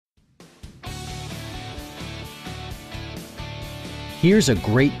Here's a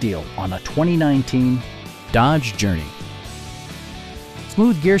great deal on a 2019 Dodge Journey.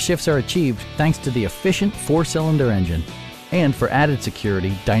 Smooth gear shifts are achieved thanks to the efficient 4-cylinder engine. And for added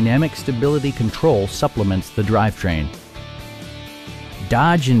security, dynamic stability control supplements the drivetrain.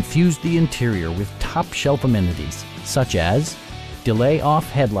 Dodge infused the interior with top-shelf amenities such as delay-off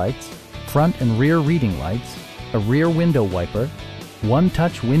headlights, front and rear reading lights, a rear window wiper,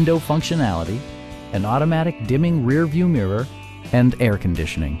 one-touch window functionality, an automatic dimming rear-view mirror, and air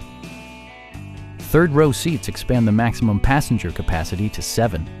conditioning. Third-row seats expand the maximum passenger capacity to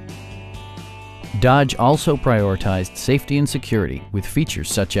 7. Dodge also prioritized safety and security with features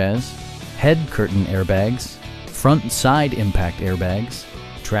such as head curtain airbags, front and side impact airbags,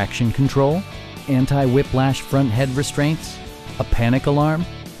 traction control, anti-whiplash front head restraints, a panic alarm,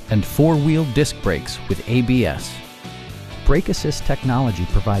 and 4-wheel disc brakes with ABS. Brake Assist technology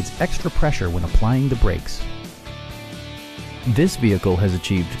provides extra pressure when applying the brakes. This vehicle has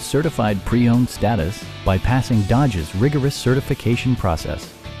achieved certified pre-owned status by passing Dodge's rigorous certification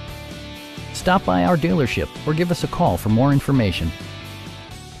process. Stop by our dealership or give us a call for more information.